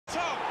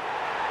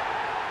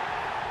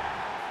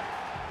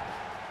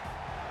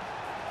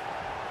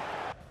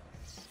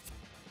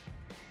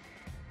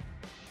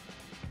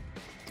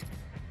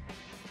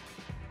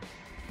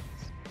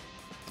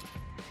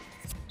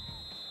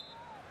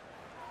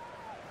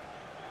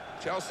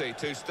Chelsea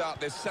to start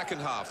this second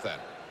half then.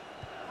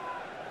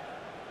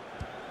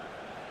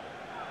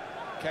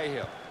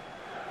 Cahill.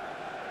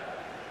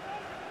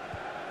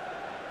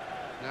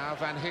 Now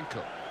Van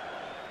Hinkel.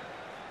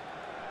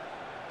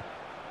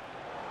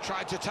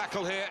 Tried to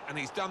tackle here, and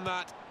he's done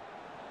that.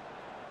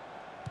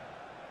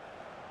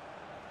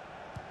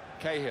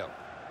 Cahill.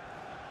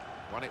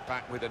 Won it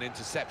back with an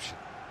interception.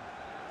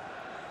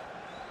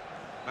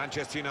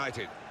 Manchester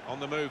United on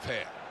the move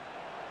here.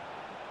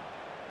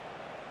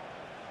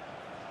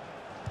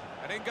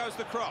 And in goes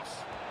the cross.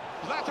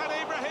 Zlatan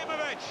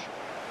Ibrahimovic.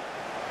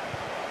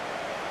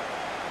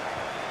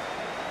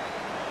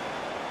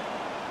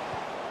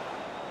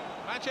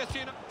 Manchester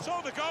United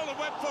saw the goal and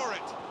went for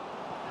it.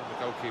 And the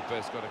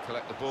goalkeeper's got to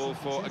collect the ball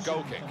for a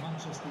goal kick.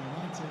 Manchester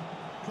United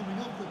coming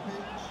off the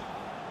pitch.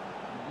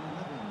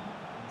 Number 11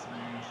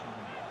 international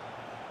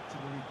to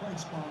be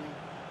replaced by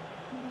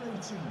number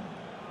 18,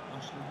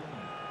 Ashley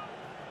Young.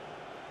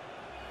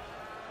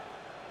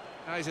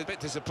 Now he's a bit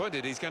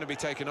disappointed. He's going to be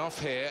taken off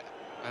here,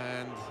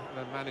 and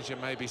the manager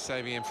may be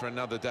saving him for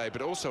another day,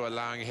 but also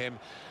allowing him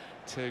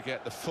to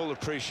get the full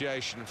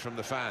appreciation from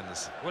the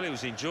fans. Well, he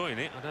was enjoying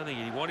it. I don't think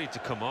he wanted to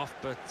come off,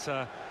 but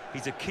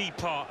he's a key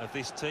part of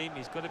this team.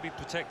 He's got to be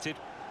protected.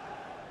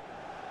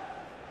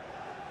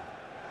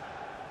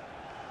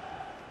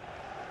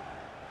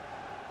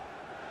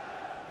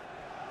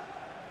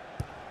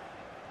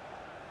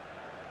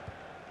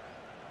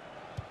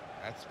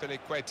 That's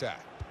Piliqueta.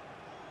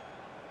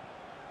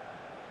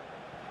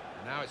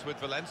 Now it's with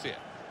Valencia.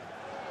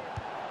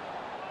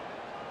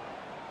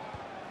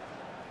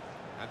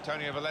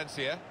 Antonio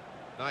Valencia,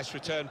 nice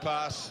return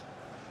pass.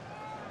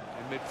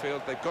 In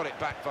midfield, they've got it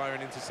back via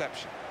an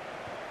interception.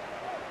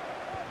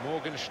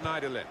 Morgan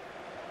Schneiderlin.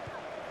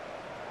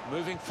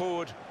 Moving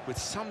forward with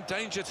some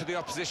danger to the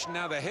opposition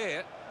now they're here.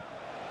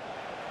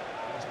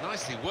 It was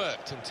nicely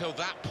worked until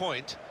that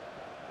point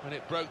when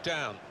it broke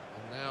down.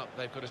 And now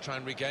they've got to try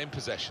and regain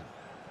possession.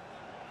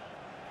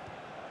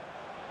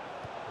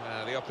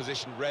 The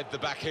opposition read the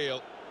back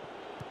heel.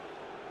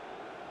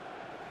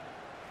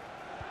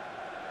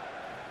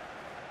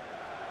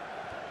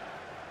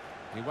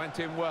 He went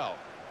in well.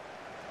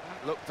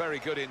 That looked very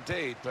good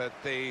indeed, but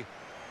the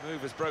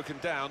move has broken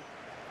down.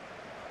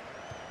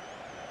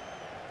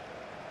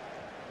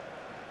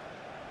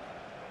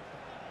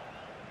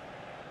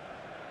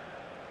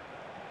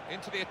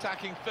 Into the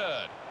attacking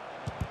third.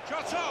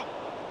 Shot on!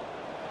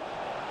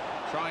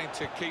 Trying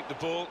to keep the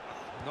ball.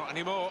 Not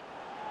anymore.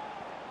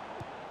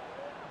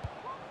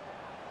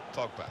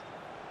 Pogba.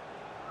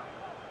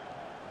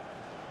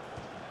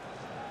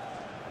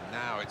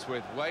 Now it's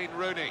with Wayne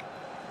Rooney.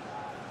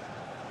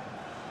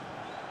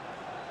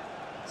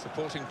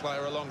 Supporting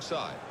player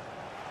alongside.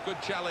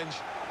 Good challenge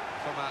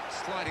from a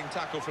sliding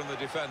tackle from the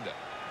defender.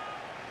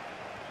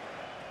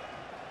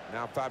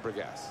 Now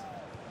Fabregas.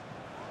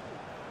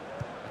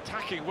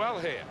 Attacking well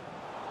here.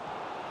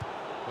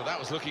 Well, that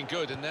was looking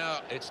good, and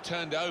now it's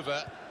turned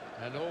over,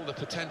 and all the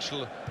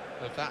potential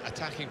of that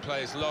attacking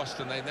play is lost,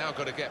 and they've now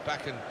got to get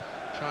back and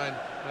try and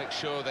make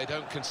sure they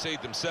don't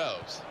concede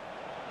themselves.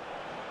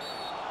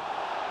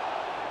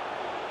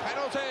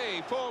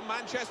 Penalty for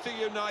Manchester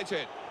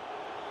United.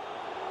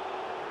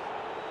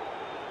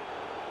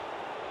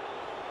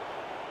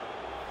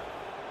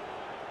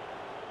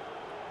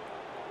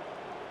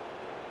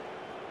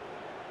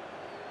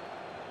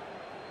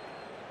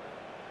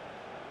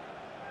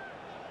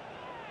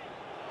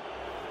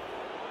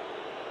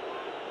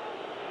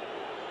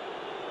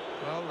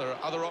 Well, there are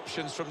other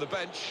options from the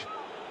bench.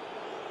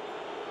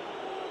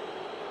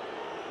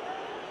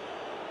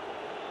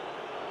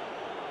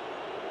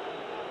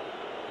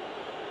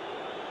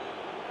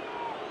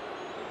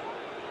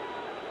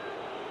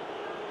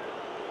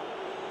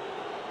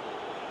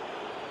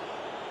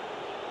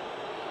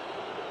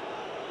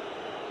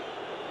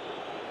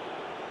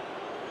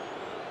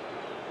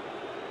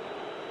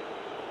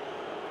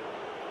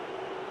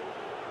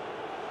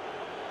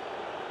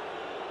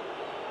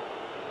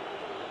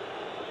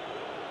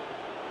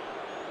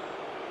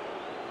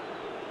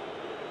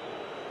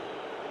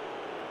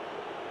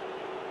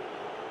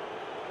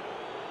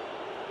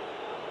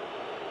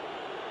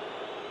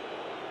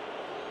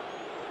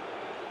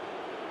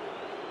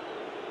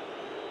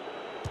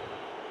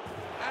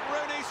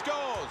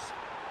 Scores!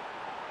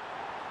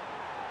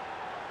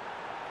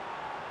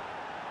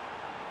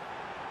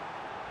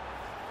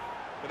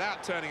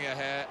 Without turning a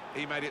hair,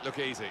 he made it look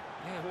easy.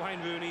 Yeah,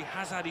 Wayne Rooney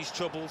has had his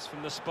troubles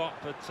from the spot,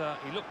 but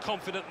he looked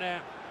confident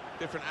now.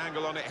 Different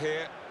angle on it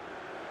here.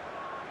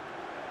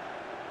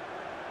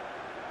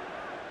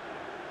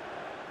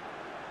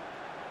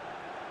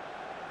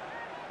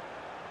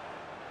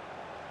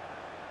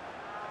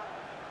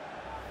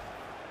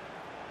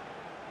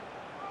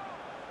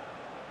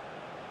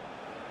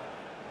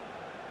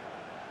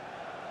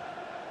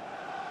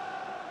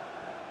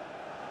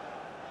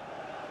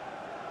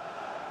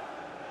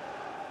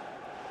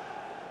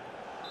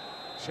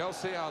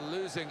 Chelsea are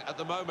losing at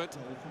the moment.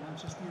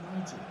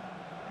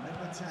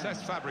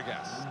 Says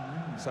Fabregas.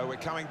 So we're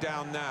coming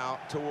down now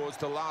towards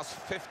the last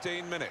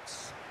 15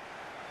 minutes.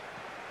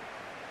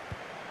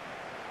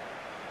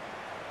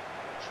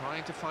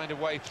 trying to find a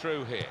way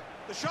through here.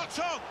 The shot's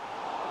on!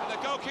 And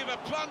the goalkeeper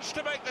plunged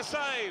to make the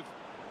save.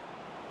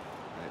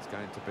 And it's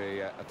going to be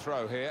a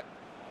throw here.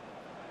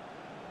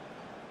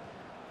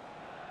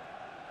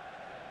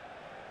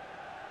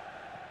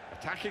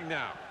 Attacking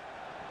now.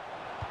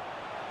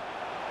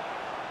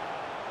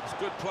 It's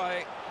good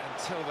play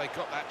until they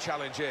got that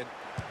challenge in.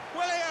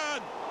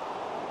 Willian!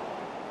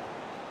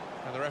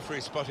 And the referee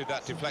spotted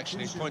that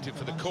deflection. He's pointed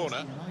for the corner.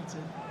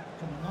 United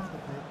coming off the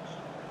pitch.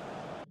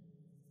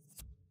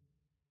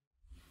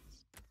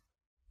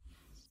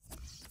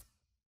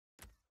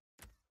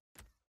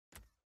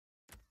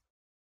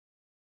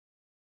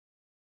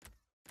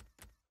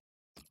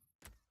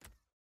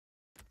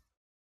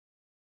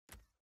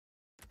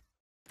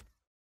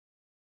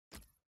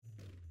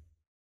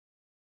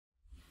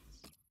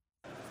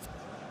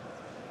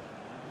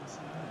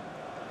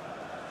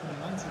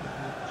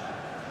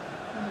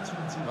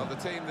 Well, the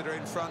team that are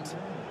in front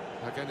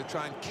are going to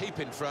try and keep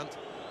in front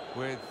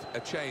with a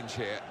change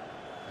here.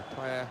 A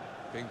player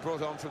being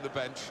brought on from the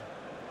bench.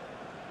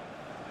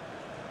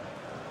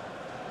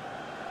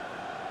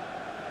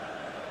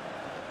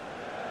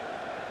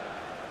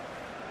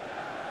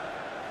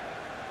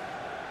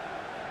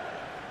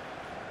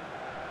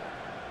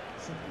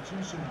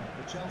 Substitution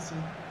for Chelsea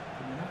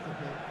coming off the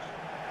pitch.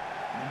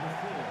 Number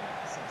 4,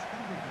 says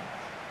handig.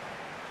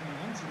 Coming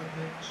onto the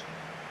pitch,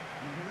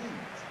 number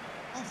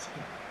 8,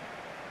 Oscar.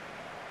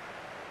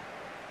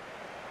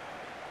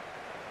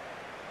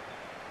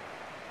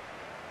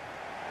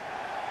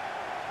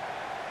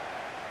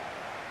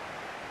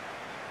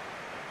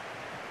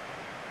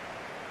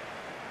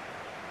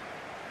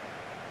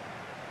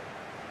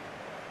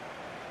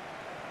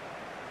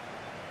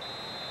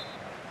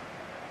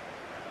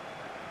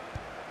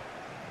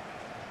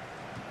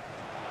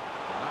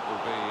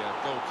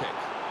 Goal kick.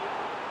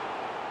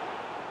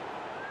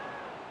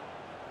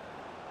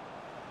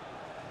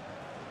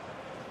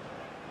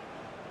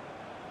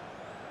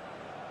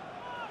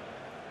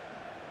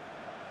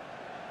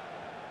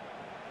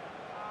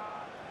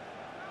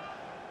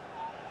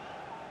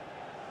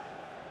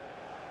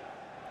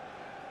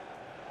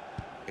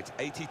 It's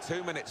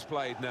 82 minutes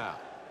played now.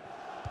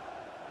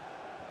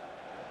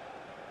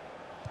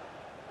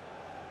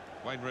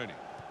 Wayne Rooney.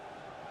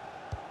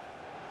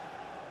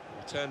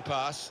 Return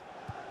pass.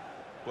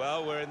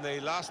 Well, we're in the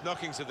last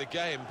knockings of the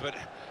game, but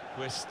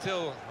we're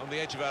still on the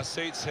edge of our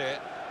seats here.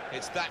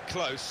 It's that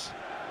close.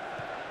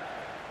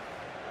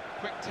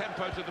 Quick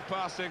tempo to the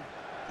passing.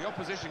 The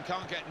opposition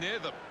can't get near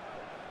them.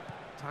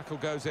 Tackle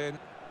goes in.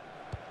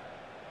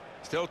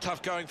 Still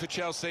tough going for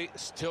Chelsea,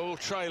 still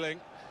trailing.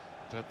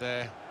 But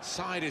their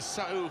side is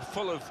so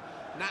full of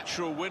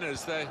natural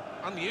winners. They're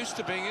unused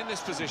to being in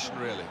this position,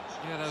 really.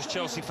 Yeah, those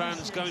Chelsea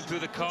fans going through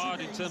the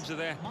card in terms of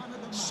their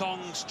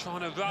songs,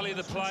 trying to rally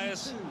the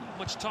players. Not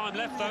much time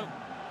left, though.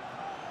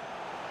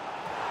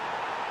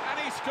 And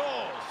he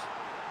scores!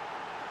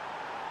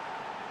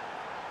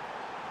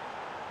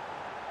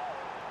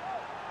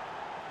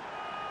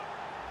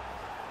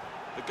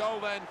 The goal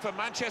then for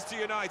Manchester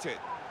United.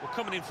 Well,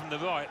 coming in from the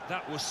right,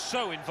 that was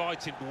so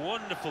inviting.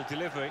 Wonderful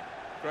delivery.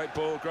 Great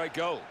ball, great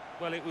goal.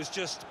 Well, it was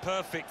just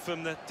perfect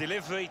from the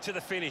delivery to the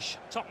finish.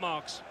 Top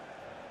marks.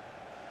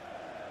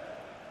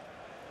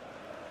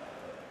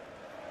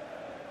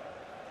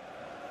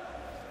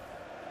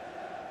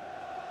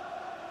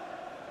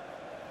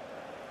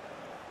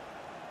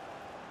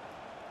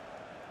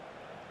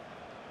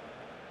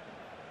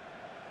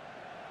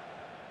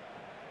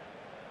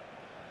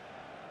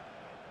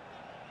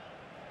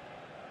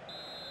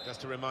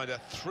 Just a reminder,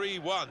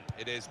 3-1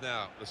 it is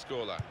now, the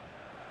scoreline.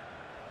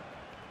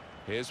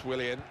 Here's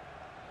Willian.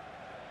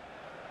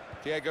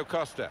 Diego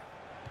Costa.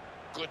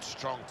 Good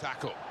strong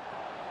tackle.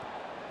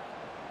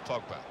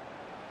 Pogba.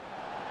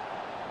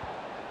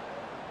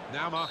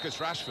 Now Marcus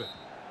Rashford.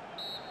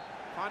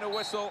 Final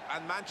whistle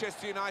and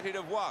Manchester United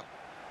have won.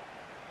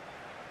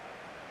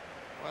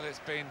 Well, it's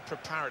been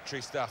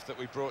preparatory stuff that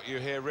we brought you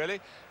here, really.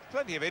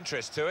 Plenty of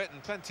interest to it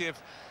and plenty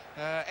of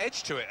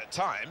edge to it at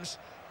times,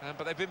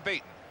 but they've been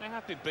beaten. They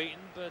have been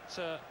beaten, but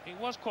it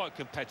was quite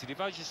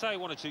competitive. As you say,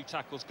 1 or 2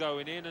 tackles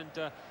going in,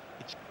 and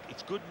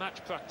it's good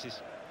match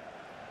practice.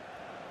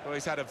 Well,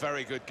 he's had a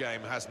very good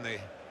game, hasn't he?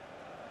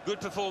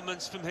 Good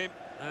performance from him,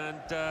 and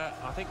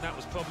I think that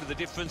was probably the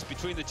difference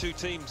between the two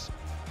teams.